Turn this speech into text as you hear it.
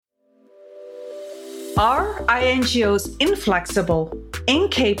Are INGOs inflexible,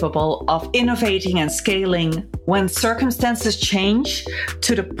 incapable of innovating and scaling when circumstances change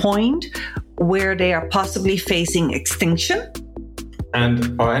to the point where they are possibly facing extinction?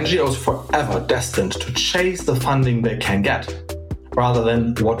 And are NGOs forever destined to chase the funding they can get, rather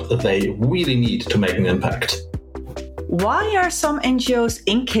than what they really need to make an impact? Why are some NGOs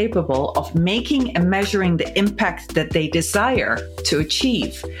incapable of making and measuring the impact that they desire to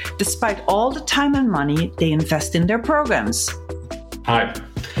achieve, despite all the time and money they invest in their programs? Hi,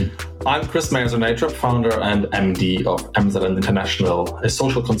 I'm Chris Mayer-Natrup, founder and MD of Amsterdam International, a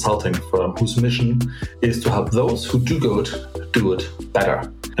social consulting firm whose mission is to help those who do good do it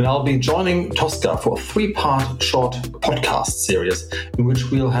better. And I'll be joining Tosca for a 3-part short podcast series in which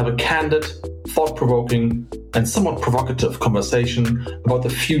we'll have a candid, thought-provoking, and somewhat provocative conversation about the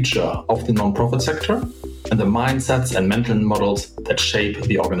future of the nonprofit sector and the mindsets and mental models that shape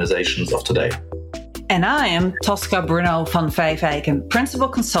the organizations of today. And I am Tosca Bruno van Vijfijken, Principal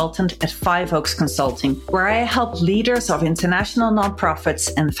Consultant at Five Oaks Consulting, where I help leaders of international nonprofits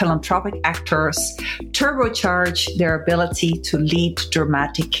and philanthropic actors turbocharge their ability to lead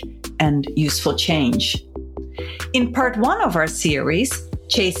dramatic and useful change. In part 1 of our series,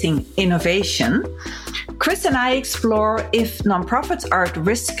 Chasing Innovation, Chris and I explore if nonprofits are at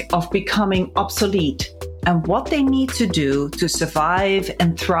risk of becoming obsolete and what they need to do to survive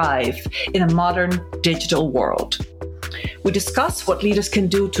and thrive in a modern digital world. We discuss what leaders can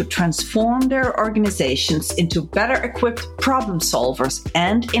do to transform their organizations into better equipped problem solvers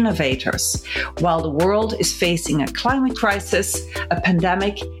and innovators, while the world is facing a climate crisis, a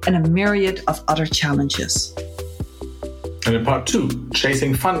pandemic, and a myriad of other challenges. And in part 2,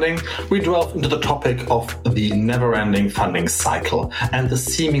 Chasing Funding, we delve into the topic of the never-ending funding cycle and the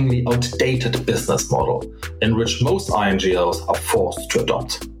seemingly outdated business model in which most INGOs are forced to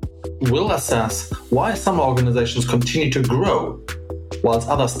adopt. We'll assess why some organizations continue to grow whilst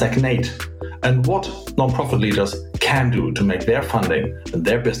others stagnate, and what nonprofit leaders can do to make their funding and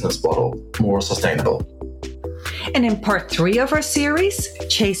their business model more sustainable. And in part 3 of our series,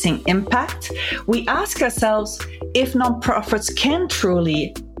 Chasing Impact, we ask ourselves if nonprofits can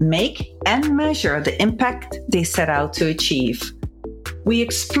truly make and measure the impact they set out to achieve. We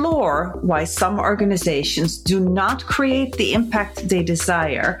explore why some organizations do not create the impact they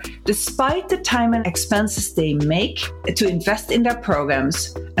desire, despite the time and expenses they make to invest in their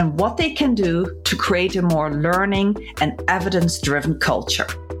programs, and what they can do to create a more learning and evidence-driven culture.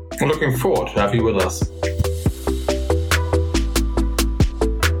 I'm looking forward to have you with us.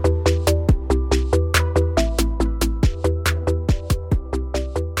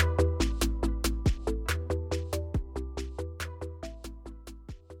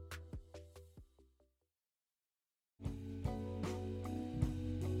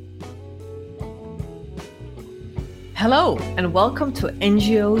 Hello, and welcome to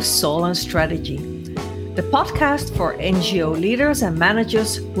NGO Soul and Strategy, the podcast for NGO leaders and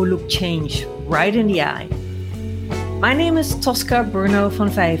managers who look change right in the eye. My name is Tosca Bruno van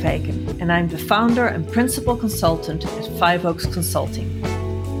Vijfijken, and I'm the founder and principal consultant at Five Oaks Consulting.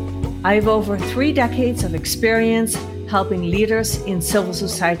 I have over 3 decades of experience helping leaders in civil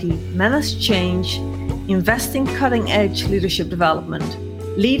society manage change, invest in cutting-edge leadership development,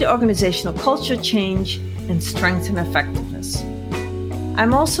 lead organizational culture change, and strengthen effectiveness.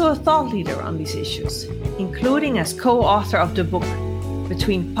 I'm also a thought leader on these issues, including as co-author of the book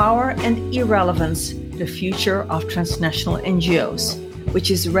Between Power and Irrelevance, The Future of Transnational NGOs,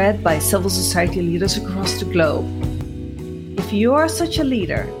 which is read by civil society leaders across the globe. If you are such a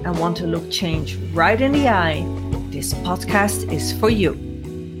leader and want to look change right in the eye, this podcast is for you.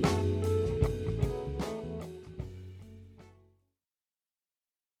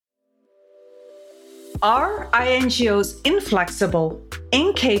 Are INGOs inflexible,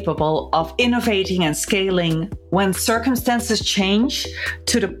 incapable of innovating and scaling when circumstances change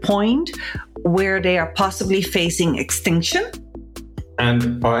to the point where they are possibly facing extinction?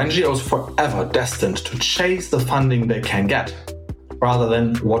 And are NGOs forever destined to chase the funding they can get, rather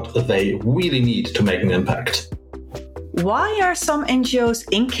than what they really need to make an impact? Why are some NGOs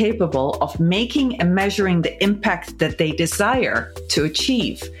incapable of making and measuring the impact that they desire to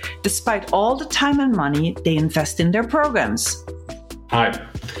achieve, despite all the time and money they invest in their programs? Hi,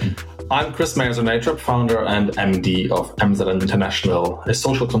 I'm Chris Mayer-Natrup, founder and MD of Amsterdam International, a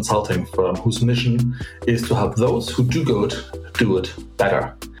social consulting firm whose mission is to help those who do good do it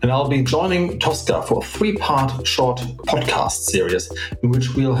better. And I'll be joining Tosca for a 3-part short podcast series in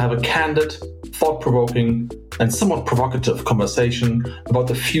which we'll have a candid, thought-provoking, and somewhat provocative conversation about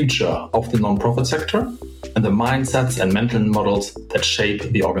the future of the nonprofit sector and the mindsets and mental models that shape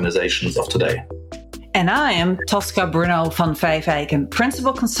the organizations of today. And I am Tosca Bruno van Vijfijken,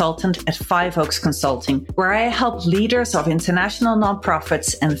 Principal Consultant at Five Oaks Consulting, where I help leaders of international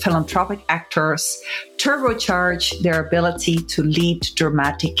nonprofits and philanthropic actors turbocharge their ability to lead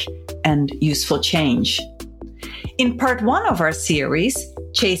dramatic and useful change. In part one of our series,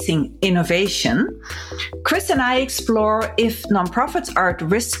 Chasing Innovation, Chris and I explore if nonprofits are at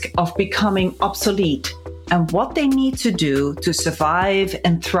risk of becoming obsolete and what they need to do to survive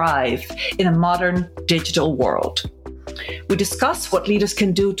and thrive in a modern digital world. We discuss what leaders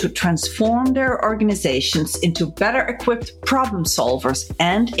can do to transform their organizations into better equipped problem solvers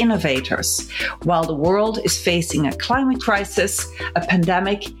and innovators, while the world is facing a climate crisis, a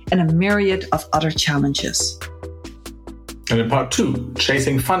pandemic, and a myriad of other challenges. And in part two,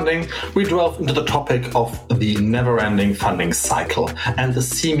 Chasing Funding, we delve into the topic of the never-ending funding cycle and the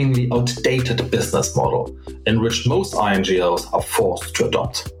seemingly outdated business model in which most INGOs are forced to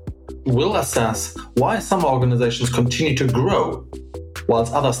adopt. We'll assess why some organizations continue to grow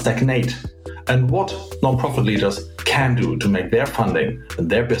whilst others stagnate, and what nonprofit leaders can do to make their funding and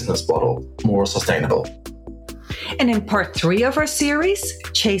their business model more sustainable. And in part three of our series,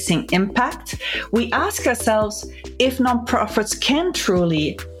 Chasing Impact, we ask ourselves if nonprofits can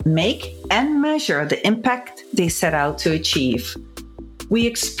truly make and measure the impact they set out to achieve. We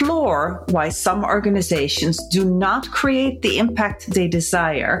explore why some organizations do not create the impact they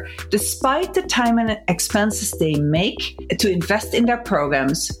desire, despite the time and expenses they make to invest in their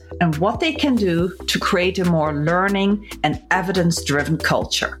programs, and what they can do to create a more learning and evidence-driven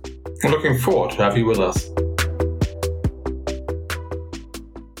culture. I'm looking forward to have you with us.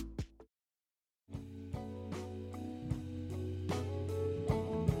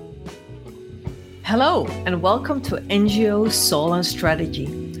 Hello, and welcome to NGO Soul and Strategy,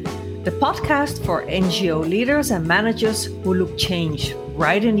 the podcast for NGO leaders and managers who look change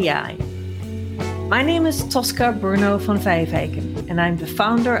right in the eye. My name is Tosca Bruno van Vijfijken, and I'm the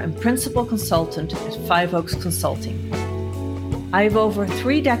founder and principal consultant at Five Oaks Consulting. I have over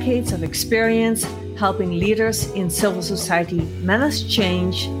 3 decades of experience helping leaders in civil society manage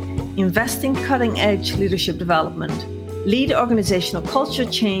change, invest in cutting-edge leadership development, lead organizational culture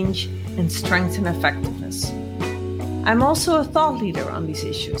change, and strengthen effectiveness. I'm also a thought leader on these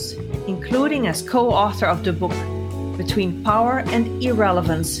issues, including as co-author of the book Between Power and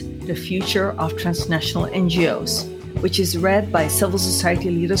Irrelevance, The Future of Transnational NGOs, which is read by civil society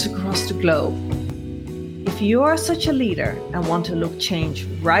leaders across the globe. If you are such a leader and want to look change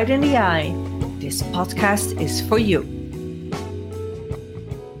right in the eye, this podcast is for you.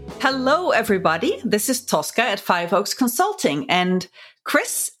 Hello, everybody. This is Tosca at Five Oaks Consulting, and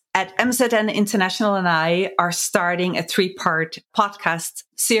Chris at MZN International and I are starting a 3-part podcast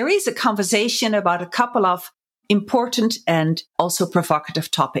series, a conversation about a couple of important and also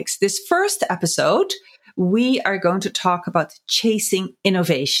provocative topics. This first episode, we are going to talk about chasing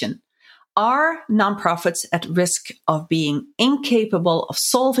innovation. Are nonprofits at risk of being incapable of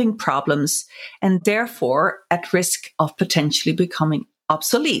solving problems and therefore at risk of potentially becoming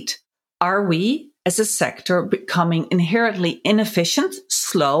obsolete? Are we as a sector becoming inherently inefficient,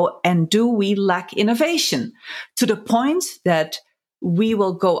 slow, and do we lack innovation to the point that we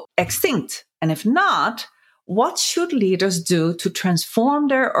will go extinct? And if not, what should leaders do to transform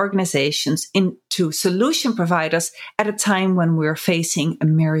their organizations into solution providers at a time when we're facing a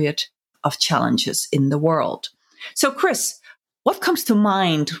myriad of challenges in the world? So, Chris, what comes to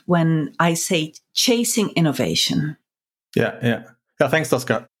mind when I say chasing innovation? Yeah. Thanks,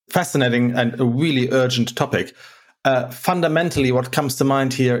 Tosca. Fascinating and a really urgent topic. Fundamentally, what comes to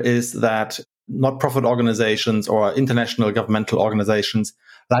mind here is that not-profit organizations or international governmental organizations,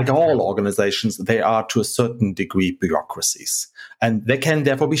 like all organizations, they are to a certain degree bureaucracies. And they can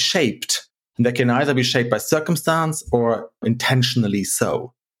therefore be shaped. And they can either be shaped by circumstance or intentionally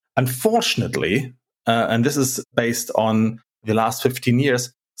so. Unfortunately, and this is based on the last 15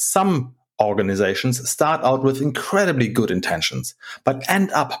 years, some organizations start out with incredibly good intentions, but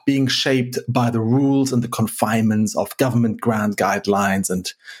end up being shaped by the rules and the confinements of government grant guidelines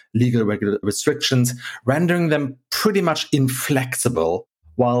and legal restrictions, rendering them pretty much inflexible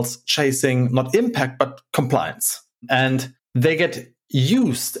whilst chasing not impact, but compliance. And they get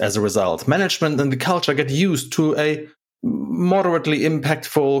used as a result. Management and the culture get used to a moderately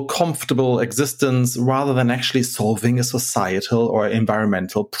impactful, comfortable existence rather than actually solving a societal or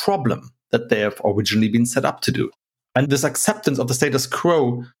environmental problem that they have originally been set up to do. And this acceptance of the status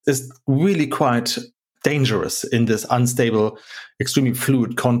quo is really quite dangerous in this unstable, extremely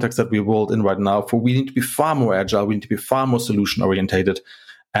fluid context that we're rolled in right now. For we need to be far more agile, we need to be far more solution orientated.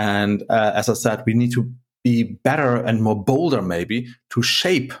 And as I said, we need to be better and more bolder maybe to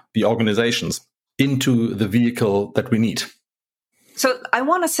shape the organizations into the vehicle that we need. So I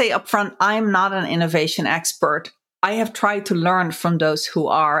want to say upfront, I'm not an innovation expert. I have tried to learn from those who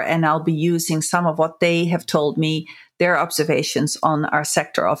are, and I'll be using some of what they have told me, their observations on our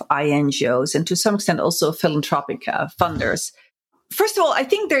sector of INGOs, and to some extent also philanthropic funders. First of all, I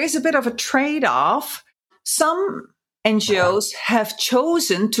think there is a bit of a trade-off. Some NGOs have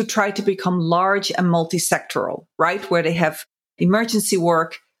chosen to try to become large and multi-sectoral, right? Where they have emergency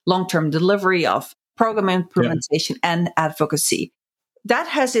work, long-term delivery of program implementation, and advocacy. That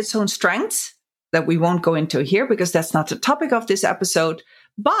has its own strengths that we won't go into here because that's not the topic of this episode.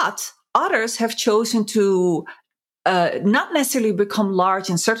 But others have chosen to not necessarily become large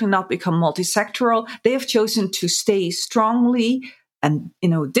and certainly not become multi-sectoral. They have chosen to stay strongly and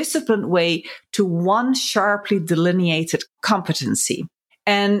in a disciplined way to one sharply delineated competency.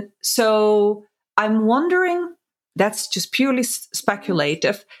 And so I'm wondering, that's just purely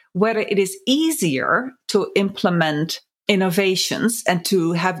speculative, whether it is easier to implement innovations and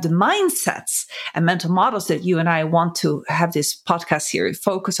to have the mindsets and mental models that you and I want to have this podcast series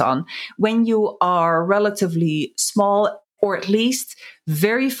focus on when you are relatively small, or at least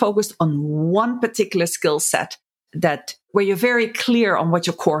very focused on one particular skill set that where you're very clear on what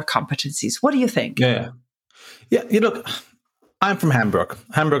your core competencies. What do you think? Yeah. You look, I'm from Hamburg.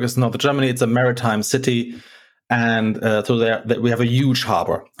 Hamburg is North Germany. It's a maritime city. And so we have a huge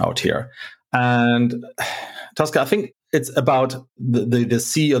harbor out here. And Tosca, I think it's about the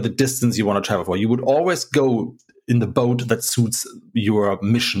sea or the distance you want to travel for. You would always go in the boat that suits your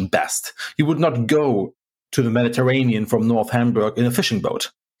mission best. You would not go to the Mediterranean from North Hamburg in a fishing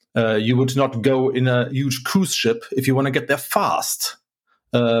boat. You would not go in a huge cruise ship if you want to get there fast.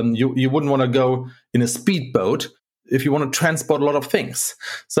 You wouldn't want to go in a speedboat if you want to transport a lot of things.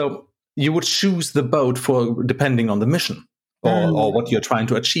 So you would choose the boat depending on the mission or what you're trying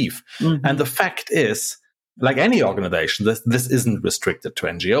to achieve. Mm-hmm. And the fact is, like any organization, this isn't restricted to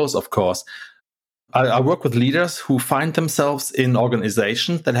NGOs, of course. I work with leaders who find themselves in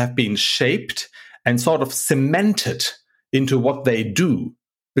organizations that have been shaped and sort of cemented into what they do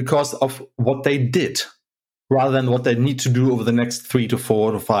because of what they did, rather than what they need to do over the next 3 to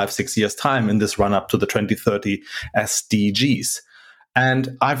 4 to 5, 6 years' time in this run up to the 2030 SDGs.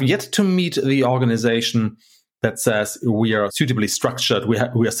 And I've yet to meet the organization that says we are suitably structured,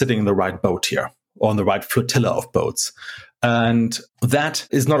 we are sitting in the right boat here, or on the right flotilla of boats. And that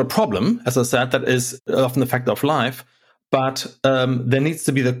is not a problem. As I said, that is often a fact of life. But there needs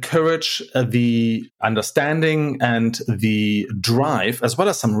to be the courage, the understanding, and the drive, as well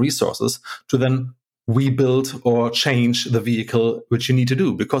as some resources, to then rebuild or change the vehicle which you need to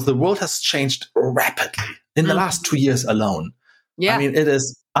do. Because the world has changed rapidly in the last 2 years alone. Yeah. I mean, it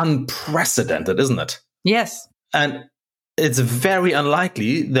is unprecedented, isn't it? Yes. And it's very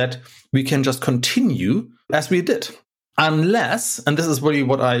unlikely that we can just continue as we did. Unless, and this is really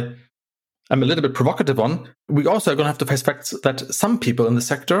what I'm a little bit provocative on, we also are going to have to face facts that some people in the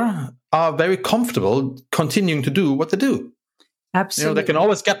sector are very comfortable continuing to do what they do. Absolutely. They can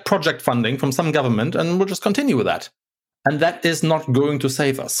always get project funding from some government and we'll just continue with that. And that is not going to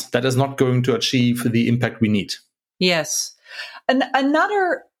save us. That is not going to achieve the impact we need. Yes. And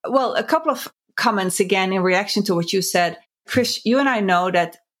a couple of comments again in reaction to what you said. Chris, you and I know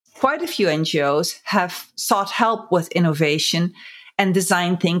that quite a few NGOs have sought help with innovation and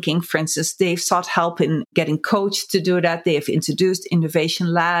design thinking. For instance, they've sought help in getting coached to do that. They have introduced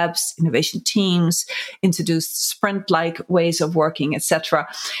innovation labs, innovation teams, introduced sprint-like ways of working, etc.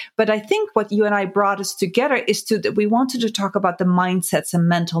 But I think what you and I brought us together is that we wanted to talk about the mindsets and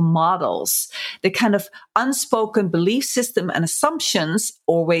mental models, the kind of unspoken belief system and assumptions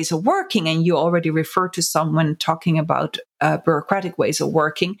or ways of working. And you already referred to some when talking about bureaucratic ways of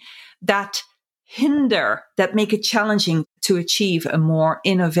working that make it challenging to achieve a more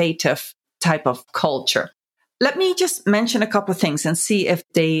innovative type of culture. Let me just mention a couple of things and see if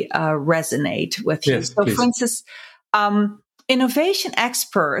they resonate with you. Yes, so, please. For instance, innovation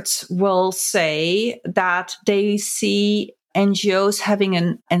experts will say that they see NGOs having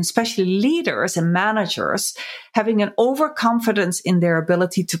and especially leaders and managers having an overconfidence in their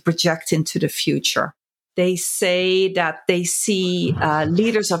ability to project into the future. They say that they see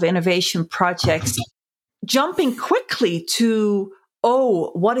leaders of innovation projects jumping quickly to,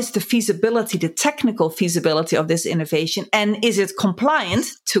 what is the feasibility, the technical feasibility of this innovation? And is it compliant,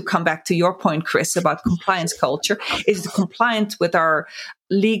 to come back to your point, Chris, about compliance culture? Is it compliant with our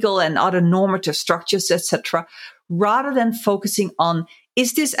legal and other normative structures, etc., rather than focusing on,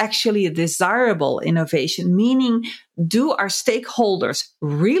 is this actually a desirable innovation? Meaning, do our stakeholders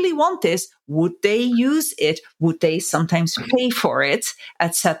really want this? Would they use it? Would they sometimes pay for it,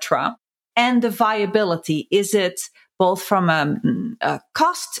 etc.? and the viability? Is it both from a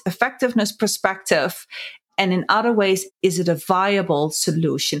cost effectiveness perspective, and in other ways, is it a viable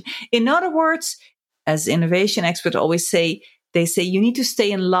solution? In other words, as innovation experts always say, they say you need to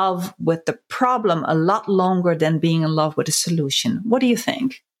stay in love with the problem a lot longer than being in love with a solution. What do you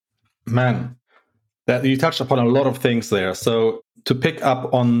think? Man, that you touched upon a lot of things there. So to pick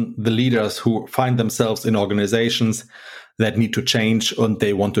up on the leaders who find themselves in organizations that need to change and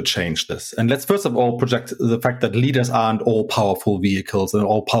they want to change this. And let's first of all project the fact that leaders aren't all powerful vehicles and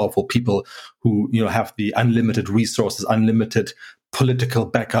all powerful people who, have the unlimited resources, unlimited political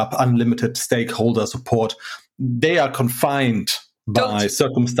backup, unlimited stakeholder support. They are confined by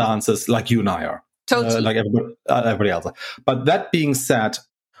circumstances like you and I are, like everybody else. But that being said,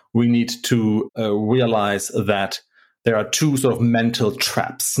 we need to realize that there are two sort of mental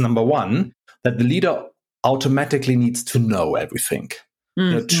traps. Number one, that the leader automatically needs to know everything.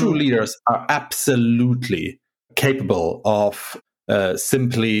 Mm-hmm. True leaders are absolutely capable of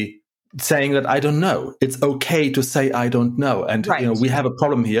simply saying that I don't know. It's okay to say I don't know. And we have a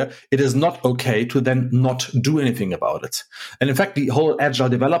problem here. It is not okay to then not do anything about it. And in fact, the whole agile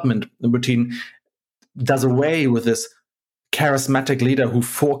development routine does away with this charismatic leader who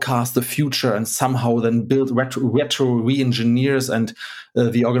forecasts the future and somehow then build retro re-engineers and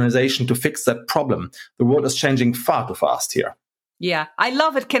the organization to fix that problem. The world is changing far too fast here. Yeah, I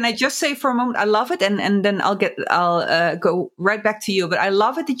love it. Can I just say for a moment, I love it, and then I'll go right back to you. But I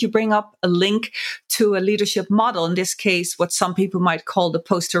love it that you bring up a link to a leadership model. In this case, what some people might call the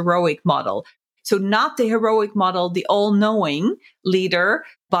post-heroic model. So not the heroic model, the all-knowing leader,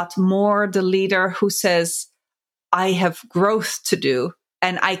 but more the leader who says, I have growth to do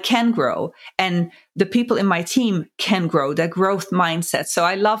and I can grow, and the people in my team can grow, that growth mindset. So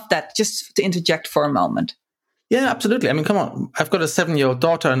I love that. Just to interject for a moment. Yeah, absolutely. I mean, come on. I've got a 7-year-old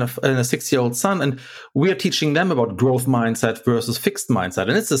daughter and a 6-year-old son, and we are teaching them about growth mindset versus fixed mindset.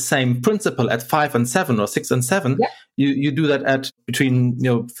 And it's the same principle at 5 and 7 or 6 and 7. Yeah. You do that at between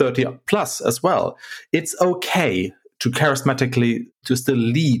 30 plus as well. It's okay to charismatically to still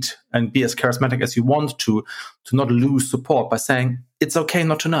lead and be as charismatic as you want to not lose support by saying it's okay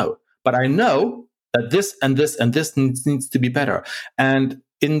not to know. But I know that this and this and this needs to be better. And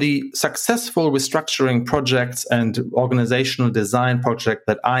in the successful restructuring projects and organizational design project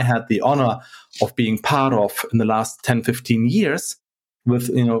that I had the honor of being part of in the last 10, 15 years with,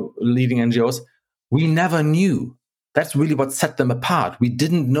 leading NGOs, we never knew. That's really what set them apart. We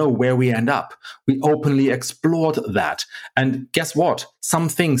didn't know where we end up. We openly explored that. And guess what? Some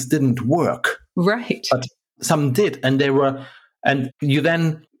things didn't work. Right. But some did. And you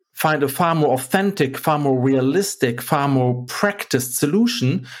then find a far more authentic, far more realistic, far more practiced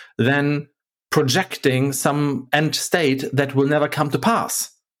solution than projecting some end state that will never come to pass.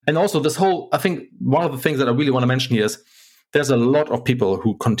 And also I think one of the things that I really want to mention here is there's a lot of people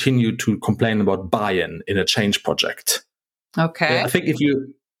who continue to complain about buy-in in a change project. Okay. I think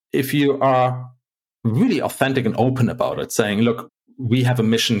if you are really authentic and open about it, saying, look, we have a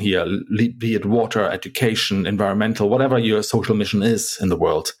mission here, be it water, education, environmental, whatever your social mission is in the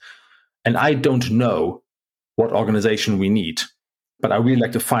world. And I don't know what organization we need, but I really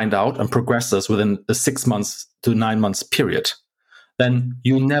like to find out and progress this within a 6 months to 9 months period. Then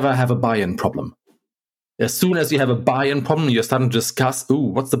you never have a buy-in problem. As soon as you have a buy-in problem, you're starting to discuss,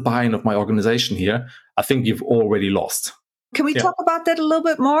 what's the buy-in of my organization here? I think you've already lost. Can we talk about that a little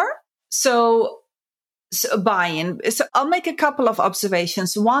bit more? So buy-in. So I'll make a couple of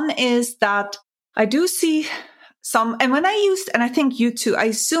observations. One is that I do see some, and I think you too, I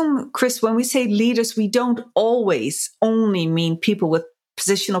assume, Chris, when we say leaders, we don't always only mean people with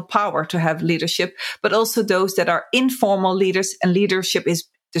positional power to have leadership, but also those that are informal leaders, and leadership is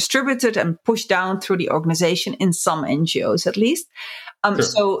distributed and pushed down through the organization in some NGOs, at least.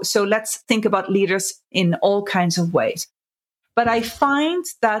 Sure. So let's think about leaders in all kinds of ways. But I find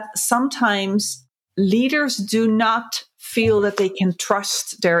that sometimes leaders do not feel that they can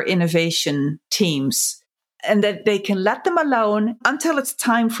trust their innovation teams and that they can let them alone until it's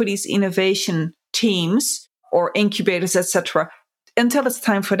time for these innovation teams or incubators, etc., until it's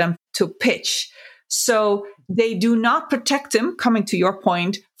time for them to pitch. So they do not protect them, coming to your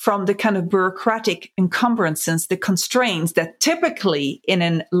point, from the kind of bureaucratic encumbrances, the constraints that typically in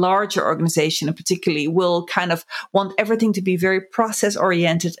a larger organization, particularly, will kind of want everything to be very process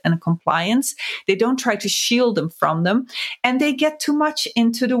oriented and compliance. They don't try to shield them from them, and they get too much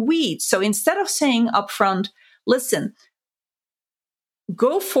into the weeds. So instead of saying upfront, listen,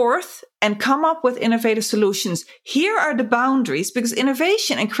 go forth and come up with innovative solutions. Here are the boundaries, because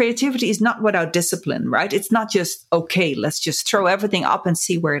innovation and creativity is not without discipline, right? It's not just, okay, let's just throw everything up and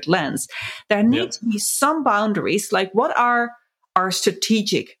see where it lands. There need to be some boundaries, like what are our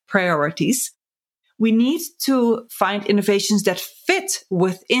strategic priorities? We need to find innovations that fit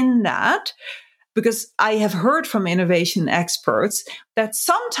within that, because I have heard from innovation experts that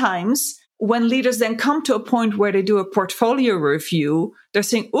sometimes when leaders then come to a point where they do a portfolio review, they're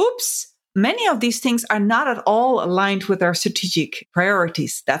saying, oops, many of these things are not at all aligned with our strategic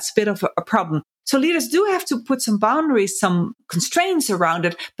priorities. That's a bit of a problem. So leaders do have to put some boundaries, some constraints around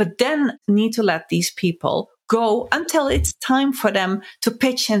it, but then need to let these people go until it's time for them to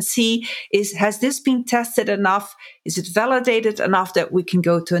pitch and see, has this been tested enough? Is it validated enough that we can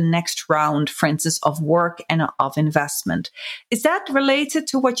go to a next round, for instance, of work and of investment? Is that related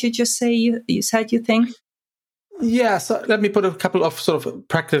to what you just say? You said you think? Yeah, so let me put a couple of sort of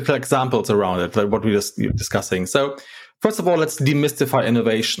practical examples around it, like what we just discussing. So first of all, let's demystify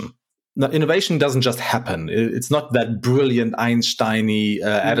innovation. Now, innovation doesn't just happen. It's not that brilliant Einstein-y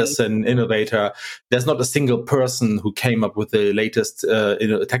Edison innovator. There's not a single person who came up with the latest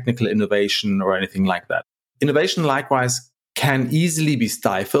technical innovation or anything like that. Innovation, likewise, can easily be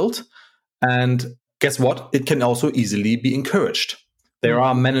stifled. And guess what? It can also easily be encouraged. There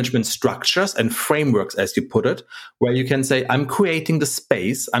are management structures and frameworks, as you put it, where you can say, I'm creating the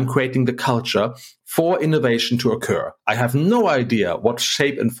space, I'm creating the culture for innovation to occur. I have no idea what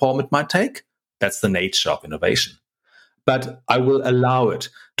shape and form it might take. That's the nature of innovation. But I will allow it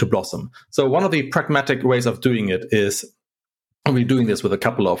to blossom. So one of the pragmatic ways of doing it is, and we're doing this with a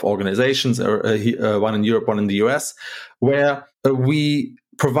couple of organizations, one in Europe, one in the US, where we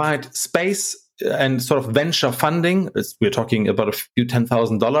provide space and sort of venture funding. We're talking about a few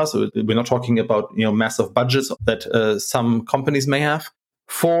 $10,000. We're not talking about massive budgets that some companies may have,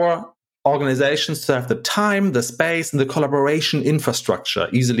 for organizations to have the time, the space, and the collaboration infrastructure,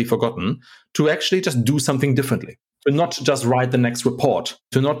 easily forgotten, to actually just do something differently. To not just write the next report,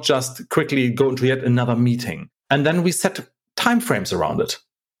 to not just quickly go into yet another meeting. And then we set timeframes around it.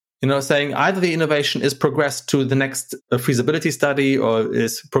 Saying either the innovation is progressed to the next feasibility study or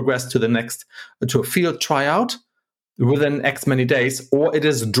is progressed to a field tryout within X many days, or it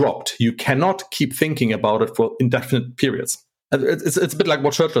is dropped. You cannot keep thinking about it for indefinite periods. It's a bit like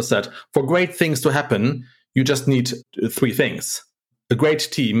what Churchill said. For great things to happen, you just need three things: a great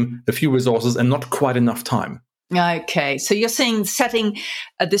team, a few resources, and not quite enough time. Okay, so you're saying setting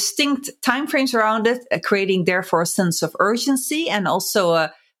a distinct timeframes around it, creating therefore a sense of urgency, and also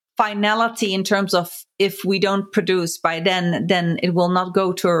a finality in terms of, if we don't produce by then it will not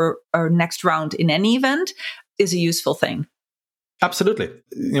go to our next round in any event, is a useful thing. Absolutely.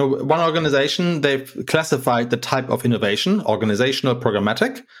 One organization, they've classified the type of innovation, organizational,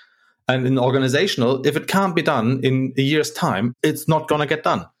 programmatic. And in organizational, if it can't be done in a year's time, it's not going to get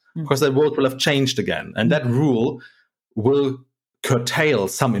done, because the world will have changed again. And that rule will curtail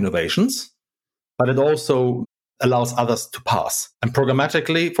some innovations, but it also allows others to pass. And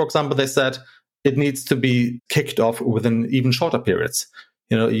programmatically, for example, they said it needs to be kicked off within even shorter periods.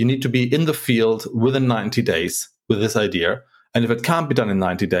 You need to be in the field within 90 days with this idea. And if it can't be done in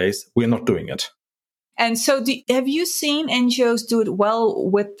 90 days, we're not doing it. And so have you seen NGOs do it well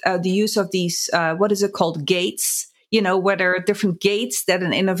with the use of these, what is it called, gates? Where there are different gates that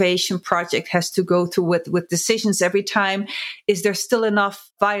an innovation project has to go through with decisions every time. Is there still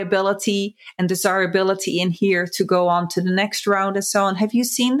enough viability and desirability in here to go on to the next round and so on? Have you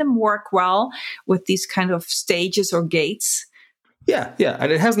seen them work well with these kind of stages or gates? Yeah.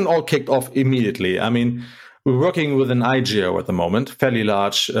 And it hasn't all kicked off immediately. I mean, we're working with an IGO at the moment, fairly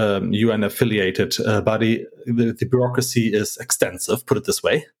large UN-affiliated body. The bureaucracy is extensive, put it this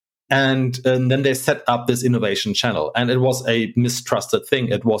way. And then they set up this innovation channel. And it was a mistrusted thing.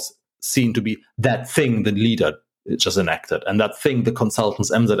 It was seen to be that thing the leader just enacted, and that thing the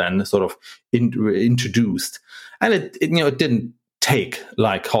consultants MZN sort of introduced. And it didn't take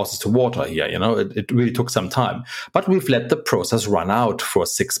like horses to water here. It really took some time. But we've let the process run out for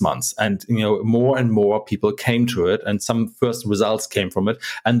 6 months. And, more and more people came to it, and some first results came from it.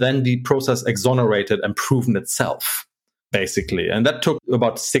 And then the process exonerated and proven itself, basically. And that took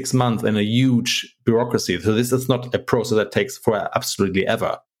about 6 months and a huge bureaucracy. So this is not a process that takes for absolutely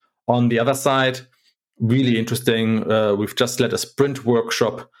ever. On the other side, really interesting, we've just led a sprint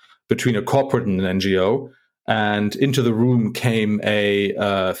workshop between a corporate and an NGO. And into the room came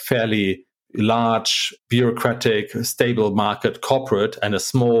a fairly large, bureaucratic, stable market corporate and a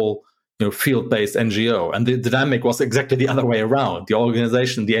small, field-based NGO. And the dynamic was exactly the other way around. The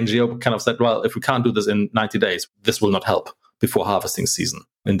organization, the NGO, kind of said, well, if we can't do this in 90 days, this will not help, before harvesting season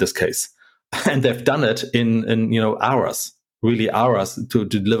in this case. And they've done it in hours, really hours, to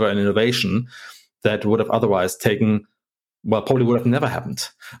deliver an innovation that would have otherwise taken, probably would have never happened.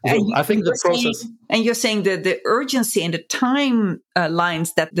 So I think the process... And you're saying that the urgency and the time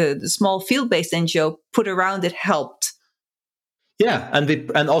lines that the small field-based NGO put around it helped. Yeah,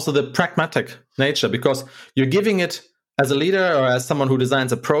 and also the pragmatic nature, because you're giving it, as a leader or as someone who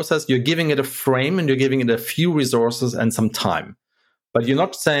designs a process, you're giving it a frame and you're giving it a few resources and some time. But you're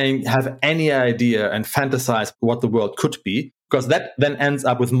not saying have any idea and fantasize what the world could be, because that then ends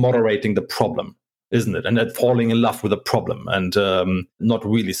up with moderating the problem, isn't it? And then falling in love with the problem and not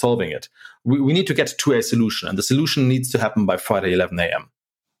really solving it. We need to get to a solution, and the solution needs to happen by Friday, 11 a.m.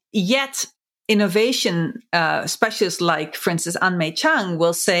 Yet innovation specialists like, for instance, Anmei Chang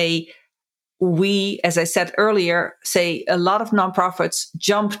will say, we, as I said earlier, say a lot of nonprofits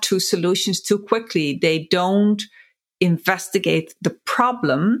jump to solutions too quickly. They don't investigate the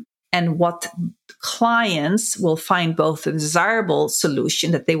problem and what clients will find both a desirable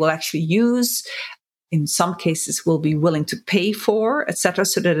solution that they will actually use, in some cases will be willing to pay for, etc.,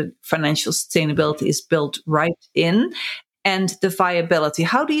 so that financial sustainability is built right in, and the viability.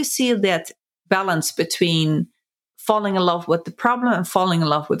 How do you see that balance between falling in love with the problem and falling in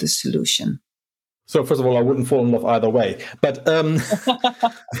love with the solution? So first of all, I wouldn't fall in love either way, but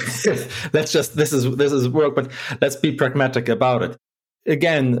this is work, but let's be pragmatic about it.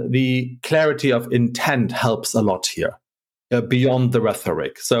 Again, the clarity of intent helps a lot here, beyond the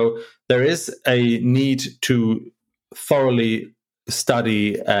rhetoric. So there is a need to thoroughly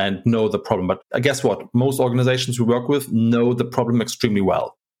study and know the problem. But guess what? Most organizations we work with know the problem extremely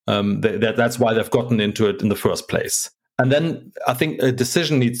well. That's why they've gotten into it in the first place. And then I think a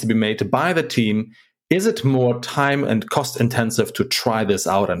decision needs to be made by the team. Is it more time and cost intensive to try this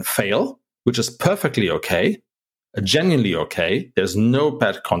out and fail, which is perfectly okay, genuinely okay? There's no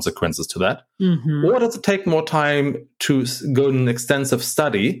bad consequences to that. Mm-hmm. Or does it take more time to go in an extensive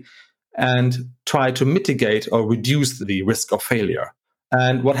study and try to mitigate or reduce the risk of failure?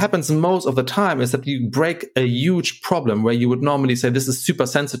 And what happens most of the time is that you break a huge problem where you would normally say, this is super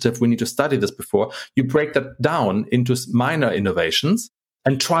sensitive, we need to study this before. You break that down into minor innovations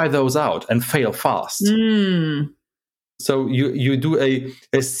and try those out and fail fast. So you do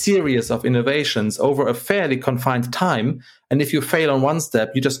a series of innovations over a fairly confined time. And if you fail on one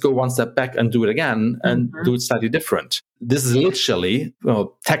step, you just go one step back and do it again and do it slightly different. This is literally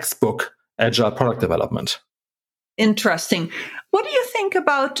textbook agile product development. Interesting. What do you think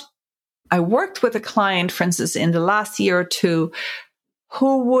about, I worked with a client, for instance, in the last year or two,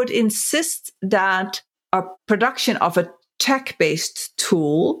 who would insist that a production of a tech-based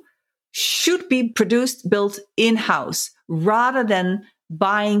tool should be built in-house, rather than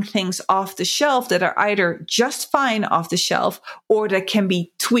buying things off the shelf that are either just fine off the shelf or that can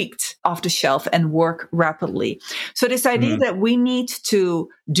be tweaked off the shelf and work rapidly. So this idea that we need to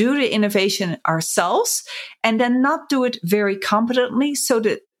do the innovation ourselves and then not do it very competently, so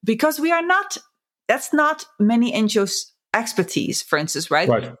that, because that's not many NGOs' expertise, for instance, right?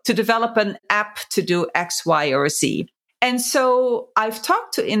 To develop an app to do X, Y, or Z. And so I've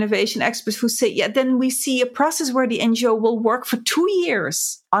talked to innovation experts who say, then we see a process where the NGO will work for 2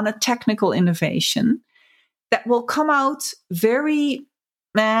 years on a technical innovation that will come out very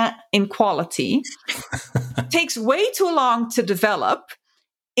in quality, takes way too long to develop.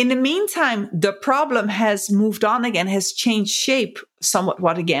 In the meantime, the problem has moved on again, has changed shape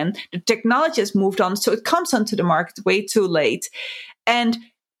somewhat again. The technology has moved on, so it comes onto the market way too late. And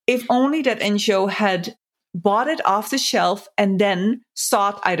if only that NGO had bought it off the shelf and then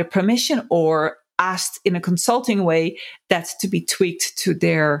sought either permission or asked in a consulting way that to be tweaked to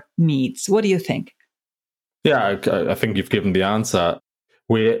their needs. What do you think? Yeah, I think you've given the answer.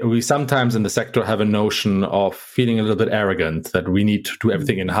 We sometimes in the sector have a notion of feeling a little bit arrogant that we need to do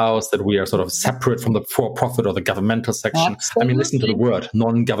everything in-house, that we are sort of separate from the for-profit or the governmental section. Absolutely. I mean, listen to the word,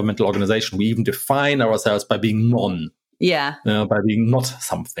 non-governmental organization. We even define ourselves by being non. Yeah. By being not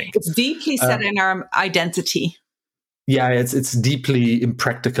something. It's deeply set in our identity. Yeah, it's deeply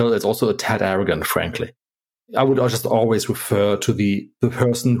impractical. It's also a tad arrogant, frankly. I would just always refer to the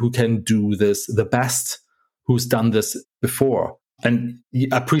person who can do this the best, who's done this before. And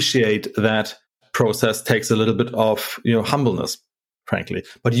appreciate that process takes a little bit of humbleness, frankly.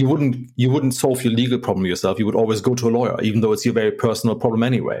 But you wouldn't solve your legal problem yourself. You would always go to a lawyer, even though it's your very personal problem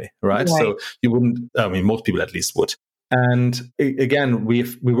anyway, right? So you wouldn't. I mean, most people at least would. And again, we're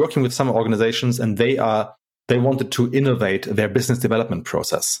working with some organizations, and they wanted to innovate their business development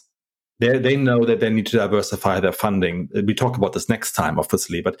process. They know that they need to diversify their funding. We talk about this next time,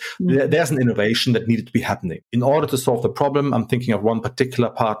 obviously, but there's an innovation that needed to be happening. In order to solve the problem, I'm thinking of one particular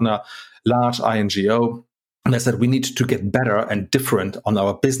partner, large INGO, and they said we need to get better and different on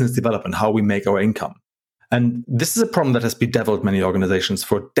our business development, how we make our income. And this is a problem that has bedeviled many organizations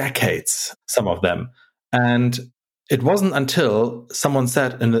for decades, some of them. And it wasn't until someone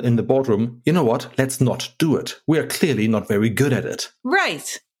said in the boardroom, you know what, let's not do it. We are clearly not very good at it.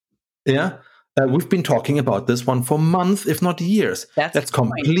 Right. Yeah. We've been talking about this one for months, if not years. Let's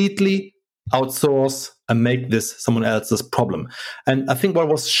completely outsource and make this someone else's problem. And I think what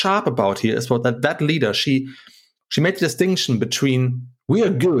was sharp about here is that leader, she made the distinction between we are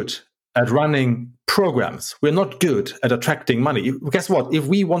good at running programs. We're not good at attracting money. Guess what? If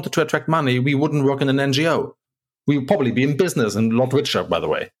we wanted to attract money, we wouldn't work in an NGO. We would probably be in business and a lot richer, by the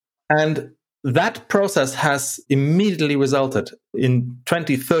way. And that process has immediately resulted in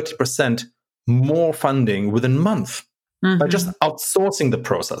 20-30% more funding within a month by just outsourcing the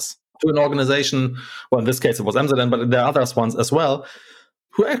process to an organization. Well, in this case, it was Amsterdam, but there are other ones as well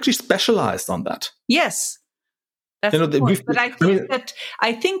who actually specialized on that. Yes. That's the point. But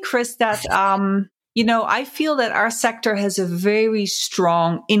I think, Chris, that, I feel that our sector has a very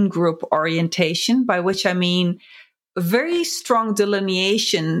strong in-group orientation, by which I mean a very strong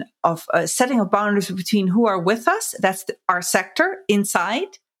delineation of setting of boundaries between who are with us. That's our sector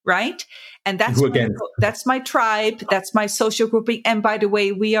inside, right? And that's my tribe. That's my social grouping. And by the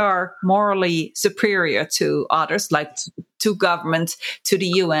way, we are morally superior to others, like to government, to the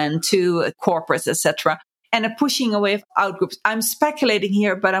UN, to corporates, etc. And a pushing away of outgroups. I'm speculating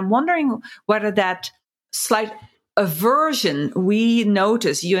here, but I'm wondering whether that slight aversion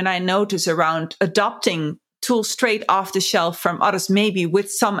you and I notice around adopting tools straight off the shelf from others, maybe with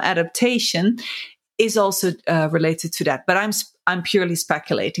some adaptation, is also related to that. But I'm purely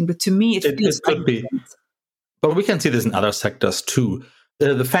speculating. But to me, it could be. But we can see this in other sectors too.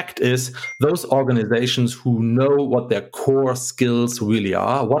 The fact is, those organizations who know what their core skills really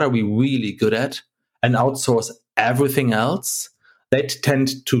are, what are we really good at, and outsource everything else, they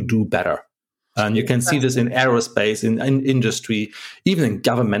tend to do better. And you can see this in aerospace, in industry, even in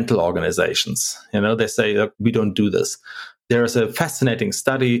governmental organizations. They say that we don't do this. There is a fascinating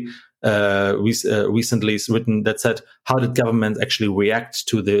study recently written that said, how did governments actually react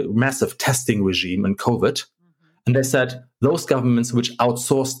to the massive testing regime in COVID? And they said those governments which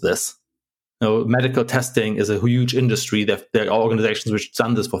outsourced this, medical testing is a huge industry. There are organizations which have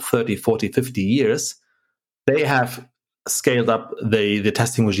done this for 30, 40, 50 years. They have scaled up the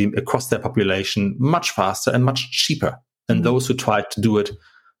testing regime across their population much faster and much cheaper than those who tried to do it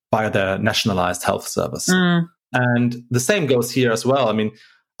via their nationalized health service. And the same goes here as well. I mean,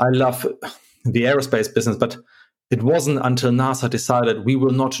 I love the aerospace business, but it wasn't until NASA decided we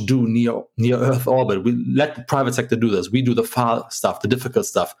will not do near Earth orbit. We let the private sector do this. We do the far stuff, the difficult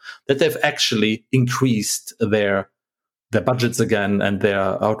stuff, that they've actually increased their budgets again and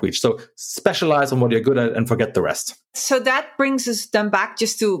their outreach. So specialize on what you're good at and forget the rest. So that brings us then back,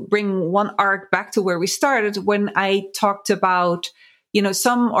 just to bring one arc back to where we started, when I talked about,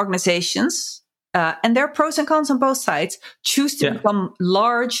 some organizations, and there are pros and cons on both sides, choose to become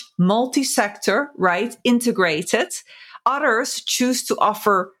large, multi-sector, right, integrated. Others choose to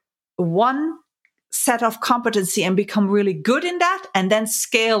offer one set of competency and become really good in that, and then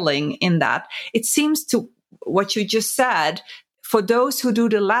scaling in that. It seems to what you just said, for those who do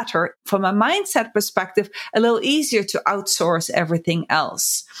the latter, from a mindset perspective, a little easier to outsource everything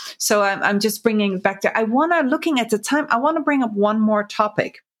else. So I'm just bringing it back there. Looking at the time, I want to bring up one more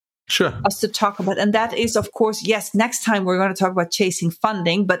topic. Sure. Us to talk about. And that is, of course, yes, next time we're going to talk about chasing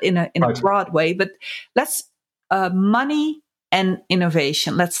funding, but in a broad way. But let's money and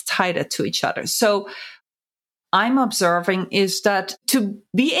innovation, let's tie that to each other. So I'm observing is that to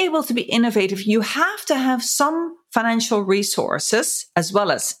be able to be innovative, you have to have some financial resources as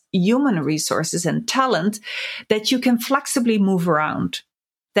well as human resources and talent that you can flexibly move around.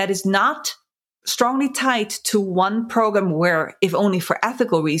 That is not strongly tied to one program where, if only for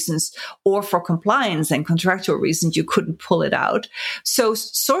ethical reasons or for compliance and contractual reasons, you couldn't pull it out. So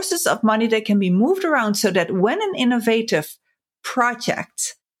sources of money that can be moved around so that when an innovative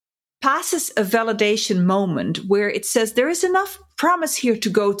project passes a validation moment where it says there is enough promise here to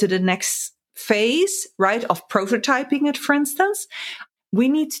go to the next phase, right, of prototyping it, for instance, we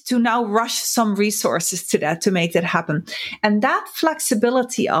need to now rush some resources to that to make that happen. And that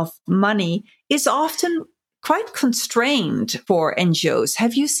flexibility of money is often quite constrained for NGOs.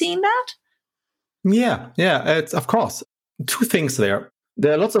 Have you seen that? Yeah, it's of course. Two things there.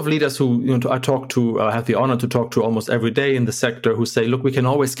 There are lots of leaders who I talk to, have the honor to talk to almost every day in the sector, who say, look, we can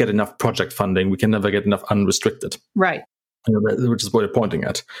always get enough project funding. We can never get enough unrestricted. Right. Which is what you're pointing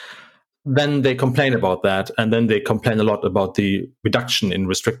at. Then they complain about that. And then they complain a lot about the reduction in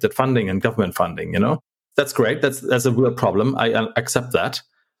restricted funding and government funding. That's great. That's a real problem. I accept that.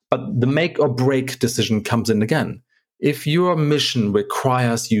 But the make or break decision comes in again. If your mission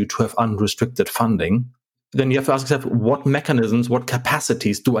requires you to have unrestricted funding, then you have to ask yourself, what mechanisms, what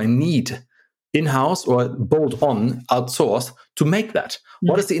capacities do I need in-house or bolt-on, outsource to make that?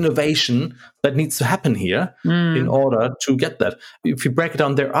 What is the innovation that needs to happen here in order to get that? If you break it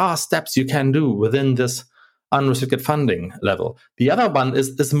down, there are steps you can do within this unrestricted funding level. The other one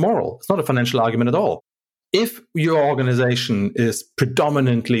is moral. It's not a financial argument at all. If your organization is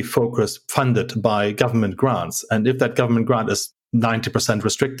predominantly funded by government grants, and if that government grant is 90%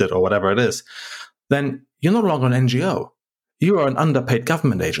 restricted or whatever it is, then you're no longer an NGO. You are an underpaid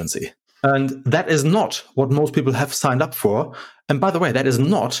government agency. And that is not what most people have signed up for. And by the way, that is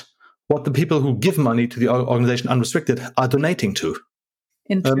not what the people who give money to the organization unrestricted are donating to.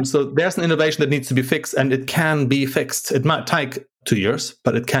 So there's an innovation that needs to be fixed, and it can be fixed. It might take 2 years,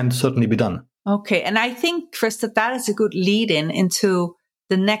 but it can certainly be done. Okay. And I think, Chris, that is a good lead-in into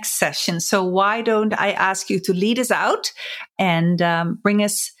the next session. So why don't I ask you to lead us out and bring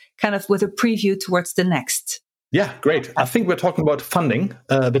us kind of with a preview towards the next? Yeah, great. I think we're talking about funding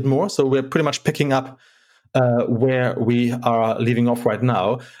a bit more. So we're pretty much picking up where we are leaving off right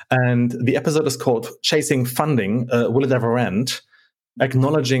now. And the episode is called Chasing Funding, Will It Ever End?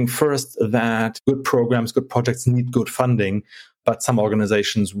 Acknowledging first that good programs, good projects need good funding, but some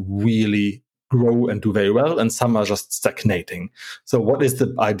organizations really grow and do very well, and some are just stagnating. So what is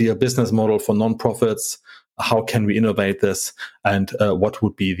the ideal business model for nonprofits? How can we innovate this? And what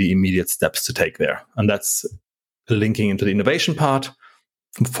would be the immediate steps to take there? And that's linking into the innovation part,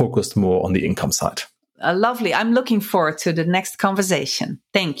 focused more on the income side. Lovely. I'm looking forward to the next conversation.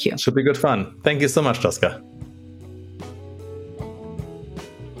 Thank you. Should be good fun. Thank you so much, Tosca.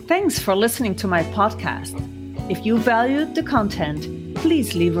 Thanks for listening to my podcast. If you valued the content,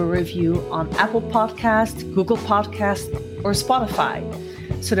 please leave a review on Apple Podcast, Google Podcast, or Spotify,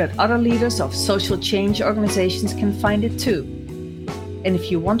 so that other leaders of social change organizations can find it too. And if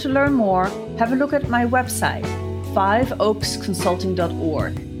you want to learn more, have a look at my website,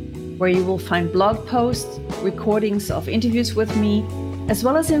 5oaksconsulting.org, where you will find blog posts, recordings of interviews with me, as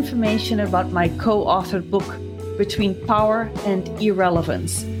well as information about my co-authored book, Between Power and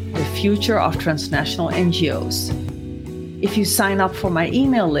Irrelevance, The Future of Transnational NGOs. If you sign up for my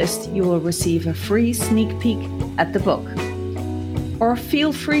email list, you will receive a free sneak peek at the book. Or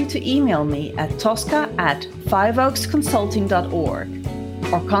feel free to email me at tosca@5oaksconsulting.org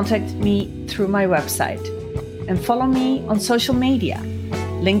or contact me through my website. And follow me on social media,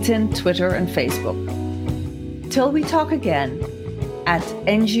 LinkedIn, Twitter, and Facebook. Till we talk again, at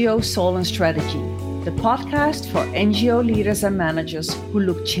NGO Soul and Strategy, the podcast for NGO leaders and managers who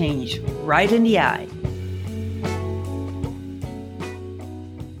look change right in the eye.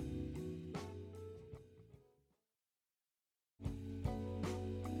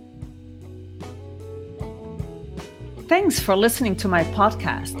 Thanks for listening to my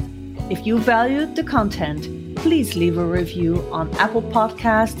podcast. If you valued the content, please leave a review on Apple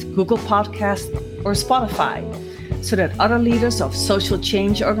Podcast, Google Podcast, or Spotify, so that other leaders of social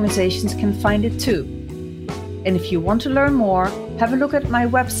change organizations can find it too. And if you want to learn more, have a look at my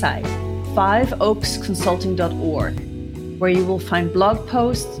website, 5oaksconsulting.org, where you will find blog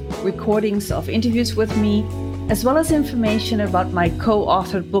posts, recordings of interviews with me, as well as information about my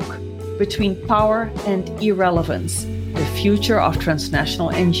co-authored book, Between Power and Irrelevance, The Future of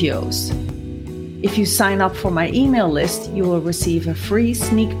Transnational NGOs. If you sign up for my email list, you will receive a free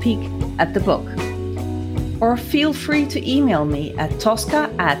sneak peek at the book. Or feel free to email me at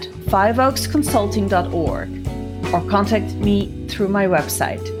tosca@5oaksconsulting.org or contact me through my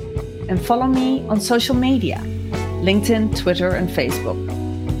website. And follow me on social media, LinkedIn, Twitter, and Facebook.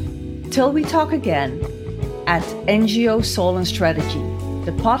 Till we talk again, at NGO Soul and Strategy,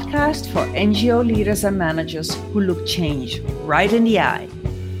 the podcast for NGO leaders and managers who look change right in the eye.